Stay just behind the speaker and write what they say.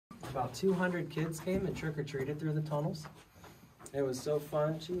About 200 kids came and trick-or-treated through the tunnels. It was so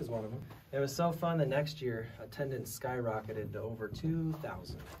fun. She was one of them. It was so fun. The next year, attendance skyrocketed to over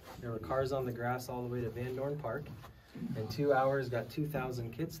 2,000. There were cars on the grass all the way to Van Dorn Park. In 2 hours, got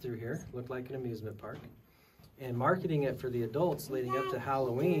 2,000 kids through here. Looked like an amusement park. And marketing it for the adults leading up to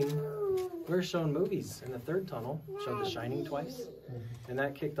Halloween, we were showing movies in the third tunnel. Showed The Shining twice. And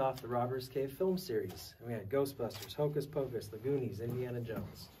that kicked off the Robbers Cave film series. And we had Ghostbusters, Hocus Pocus, The Goonies, Indiana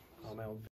Jones. All my old